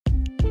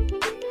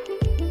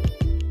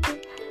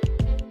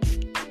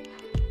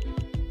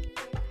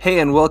Hey,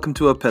 and welcome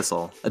to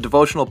Epistle, a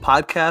devotional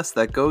podcast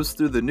that goes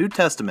through the New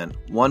Testament,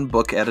 one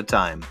book at a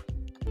time.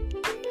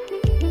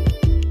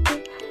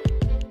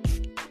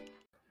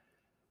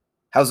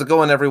 How's it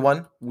going,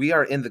 everyone? We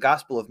are in the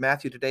Gospel of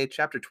Matthew today,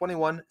 chapter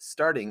 21,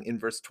 starting in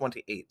verse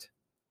 28.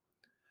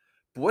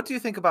 But what do you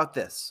think about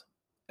this?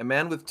 A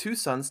man with 2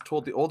 sons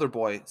told the older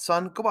boy,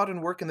 "Son, go out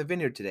and work in the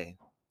vineyard today."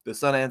 The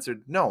son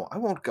answered, "No, I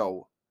won't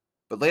go."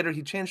 But later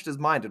he changed his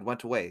mind and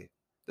went away.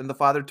 Then the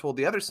father told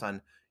the other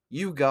son,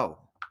 "You go."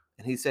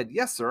 And he said,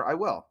 "Yes, sir, I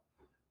will."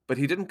 But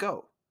he didn't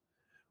go.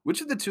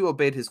 Which of the 2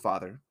 obeyed his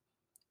father?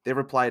 They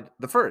replied,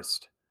 "The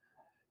first."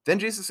 Then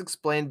Jesus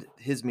explained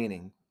his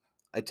meaning.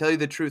 "I tell you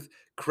the truth,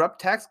 corrupt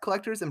tax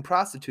collectors and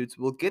prostitutes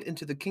will get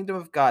into the kingdom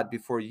of God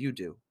before you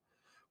do.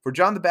 For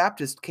John the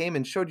Baptist came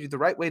and showed you the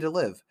right way to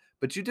live,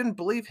 but you didn't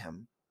believe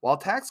him, while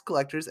tax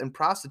collectors and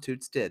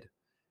prostitutes did.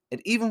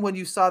 And even when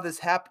you saw this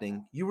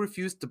happening, you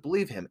refused to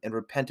believe him and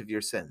repent of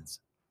your sins."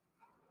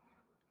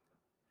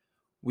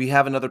 We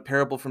have another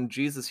parable from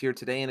Jesus here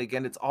today. And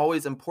again, it's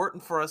always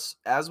important for us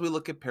as we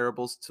look at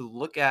parables to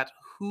look at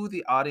who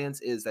the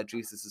audience is that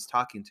Jesus is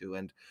talking to.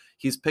 And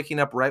he's picking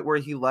up right where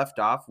he left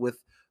off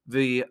with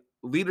the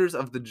leaders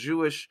of the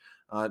Jewish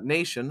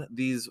nation,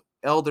 these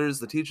elders,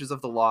 the teachers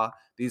of the law,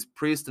 these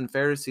priests and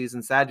Pharisees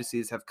and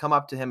Sadducees have come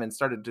up to him and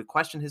started to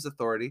question his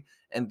authority.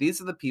 And these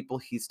are the people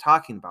he's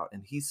talking about.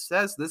 And he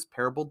says this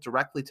parable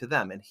directly to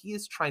them. And he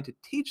is trying to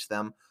teach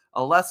them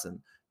a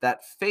lesson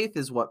that faith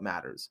is what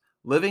matters.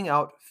 Living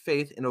out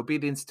faith and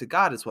obedience to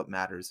God is what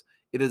matters.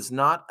 It is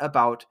not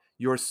about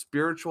your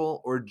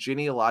spiritual or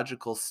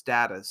genealogical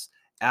status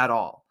at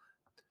all.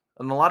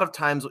 And a lot of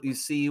times, what you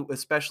see,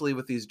 especially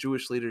with these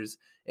Jewish leaders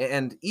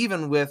and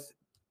even with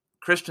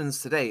Christians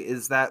today,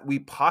 is that we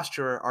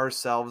posture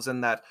ourselves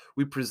and that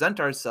we present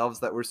ourselves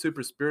that we're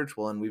super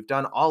spiritual and we've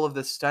done all of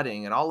this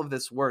studying and all of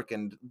this work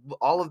and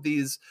all of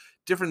these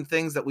different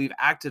things that we've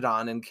acted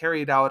on and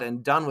carried out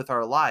and done with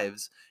our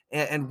lives.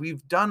 And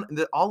we've done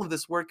all of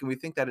this work and we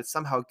think that it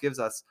somehow gives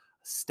us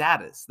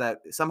status,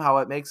 that somehow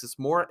it makes us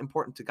more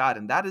important to God.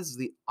 And that is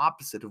the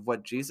opposite of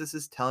what Jesus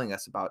is telling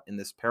us about in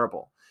this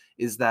parable,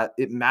 is that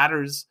it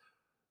matters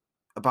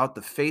about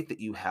the faith that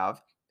you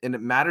have, and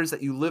it matters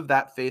that you live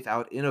that faith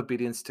out in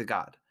obedience to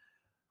God.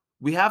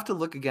 We have to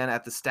look again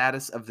at the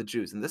status of the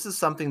Jews, and this is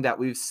something that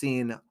we've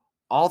seen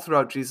all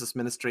throughout Jesus'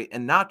 ministry,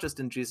 and not just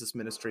in Jesus'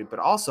 ministry, but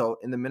also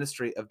in the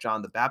ministry of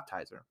John the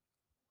Baptizer.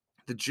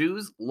 The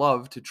Jews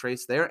love to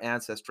trace their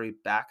ancestry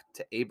back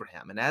to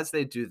Abraham, and as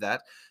they do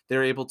that,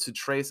 they're able to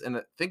trace,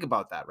 and think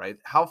about that, right?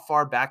 How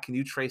far back can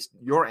you trace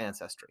your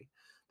ancestry?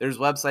 There's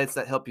websites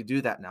that help you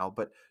do that now,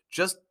 but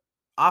just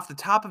off the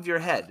top of your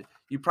head,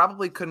 you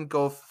probably couldn't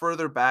go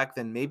further back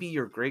than maybe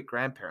your great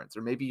grandparents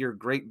or maybe your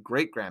great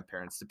great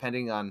grandparents,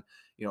 depending on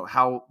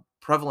how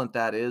prevalent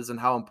that is and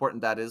how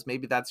important that is.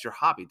 Maybe that's your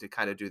hobby to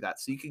kind of do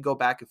that. So you could go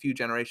back a few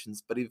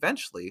generations, but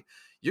eventually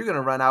you're going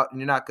to run out and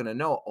you're not going to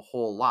know a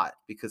whole lot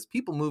because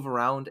people move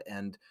around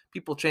and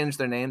people change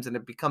their names and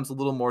it becomes a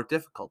little more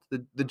difficult.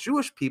 The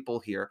Jewish people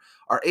here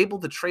are able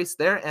to trace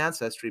their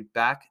ancestry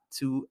back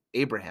to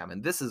Abraham.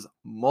 And this is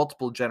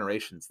multiple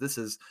generations. This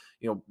is,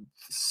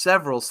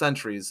 several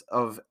centuries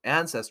of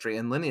ancestry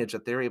and lineage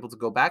that they're able to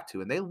go back to.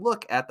 And they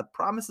look at the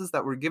promises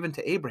that were given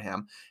to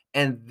Abraham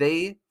and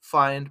they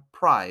find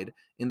pride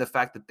in the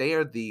fact that they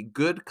are the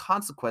good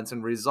consequence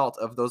and result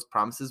of those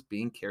promises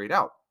being carried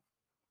out.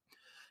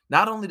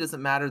 Not only does it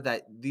matter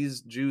that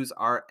these Jews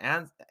are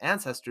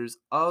ancestors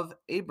of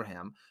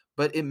Abraham,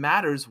 but it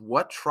matters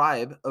what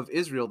tribe of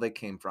Israel they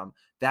came from.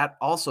 That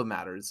also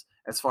matters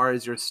as far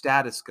as your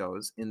status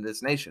goes in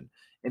this nation.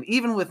 And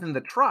even within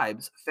the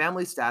tribes,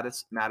 family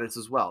status matters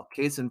as well.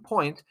 Case in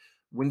point,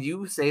 when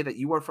you say that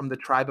you are from the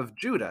tribe of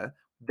Judah,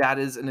 that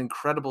is an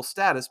incredible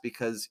status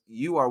because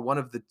you are one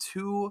of the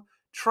 2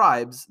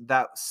 tribes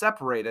that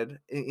separated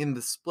in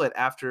the split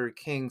after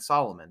King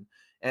Solomon.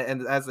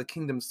 And as the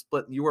kingdom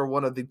split, you are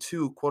one of the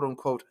 2 quote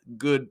unquote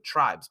good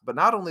tribes. But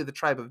not only the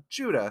tribe of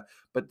Judah,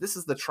 but this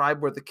is the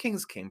tribe where the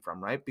kings came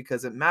from, right?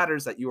 Because it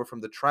matters that you are from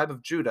the tribe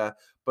of Judah,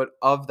 but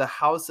of the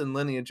house and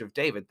lineage of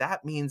David.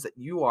 That means that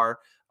you are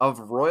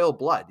of royal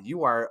blood.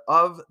 You are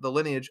of the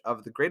lineage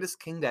of the greatest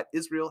king that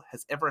Israel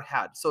has ever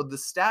had. So the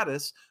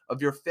status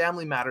of your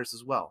family matters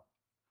as well.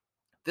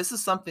 This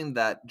is something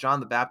that John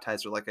the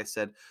Baptizer, like I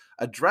said,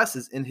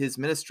 addresses in his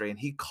ministry, and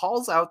he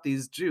calls out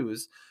these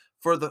Jews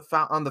for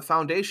on the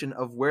foundation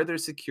of where their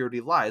security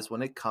lies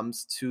when it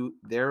comes to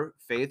their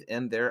faith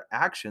and their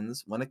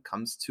actions when it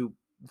comes to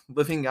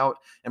living out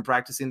and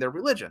practicing their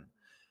religion.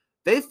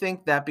 They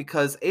think that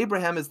because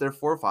Abraham is their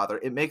forefather,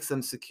 it makes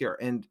them secure.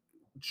 And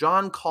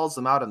John calls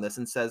them out on this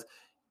and says,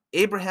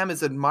 Abraham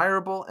is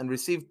admirable and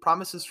received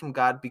promises from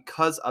God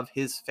because of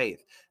his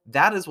faith.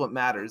 That is what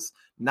matters,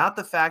 not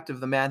the fact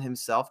of the man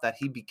himself that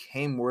he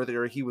became worthy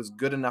or he was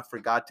good enough for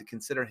God to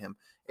consider him.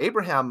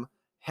 Abraham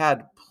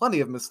had plenty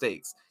of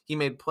mistakes. He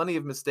made plenty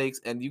of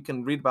mistakes, and you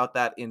can read about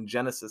that in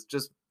Genesis.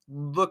 Just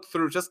look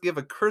through, just give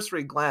a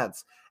cursory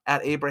glance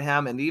at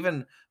Abraham and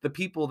even the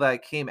people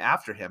that came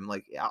after him,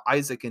 like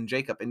Isaac and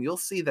Jacob, and you'll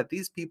see that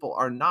these people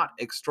are not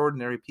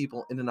extraordinary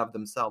people in and of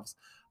themselves,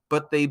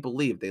 but they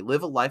believe, they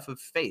live a life of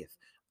faith.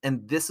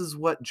 And this is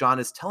what John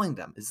is telling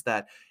them, is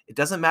that it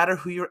doesn't matter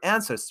who your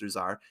ancestors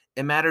are.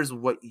 It matters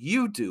what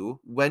you do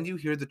when you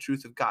hear the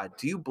truth of God.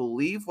 Do you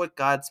believe what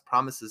God's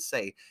promises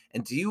say?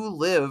 And do you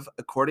live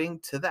according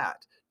to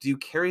that? Do you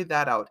carry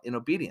that out in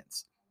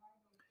obedience?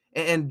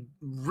 And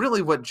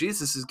really, what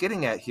Jesus is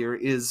getting at here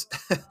is,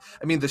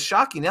 I mean, the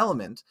shocking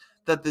element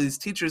that these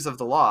teachers of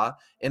the law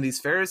and these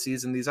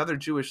Pharisees and these other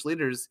Jewish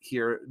leaders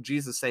here,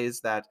 Jesus says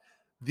that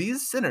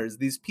these sinners,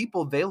 these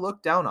people they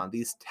look down on,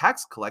 these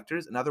tax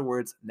collectors, in other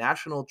words,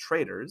 national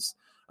traders,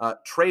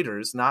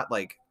 traders, not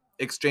like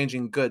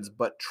exchanging goods,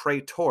 but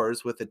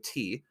traitors with a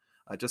T,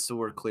 just so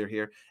we're clear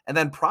here, and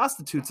then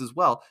prostitutes as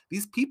well.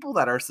 These people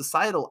that are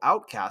societal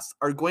outcasts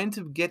are going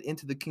to get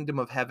into the kingdom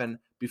of heaven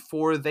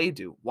before they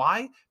do.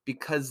 Why?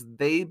 Because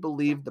they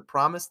believed the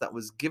promise that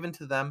was given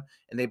to them,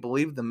 and they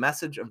believed the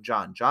message of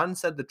John. John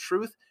said the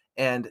truth,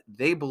 and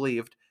they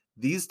believed.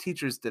 These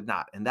teachers did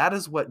not. And that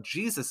is what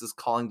Jesus is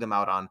calling them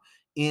out on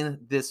in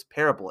this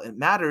parable. It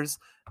matters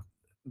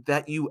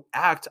that you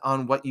act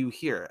on what you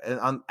hear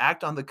and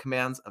act on the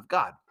commands of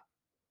God.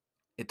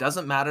 It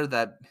doesn't matter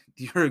that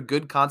you're a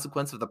good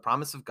consequence of the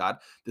promise of God.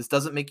 This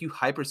doesn't make you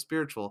hyper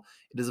spiritual.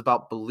 It is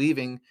about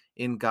believing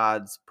in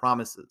God's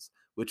promises,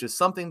 which is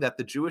something that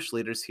the Jewish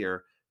leaders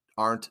here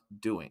aren't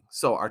doing.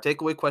 So our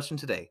takeaway question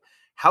today: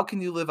 how can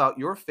you live out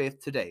your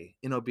faith today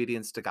in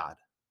obedience to God?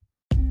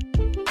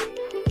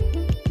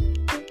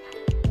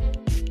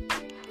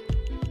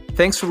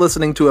 Thanks for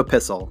listening to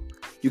Epistle.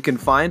 You can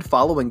find,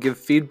 follow, and give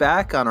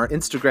feedback on our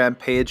Instagram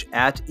page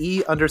at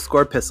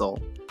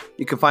 @e_pistle.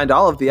 You can find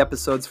all of the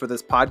episodes for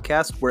this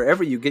podcast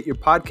wherever you get your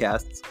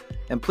podcasts,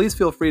 and please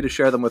feel free to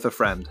share them with a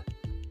friend.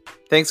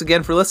 Thanks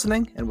again for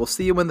listening, and we'll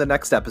see you in the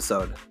next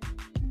episode.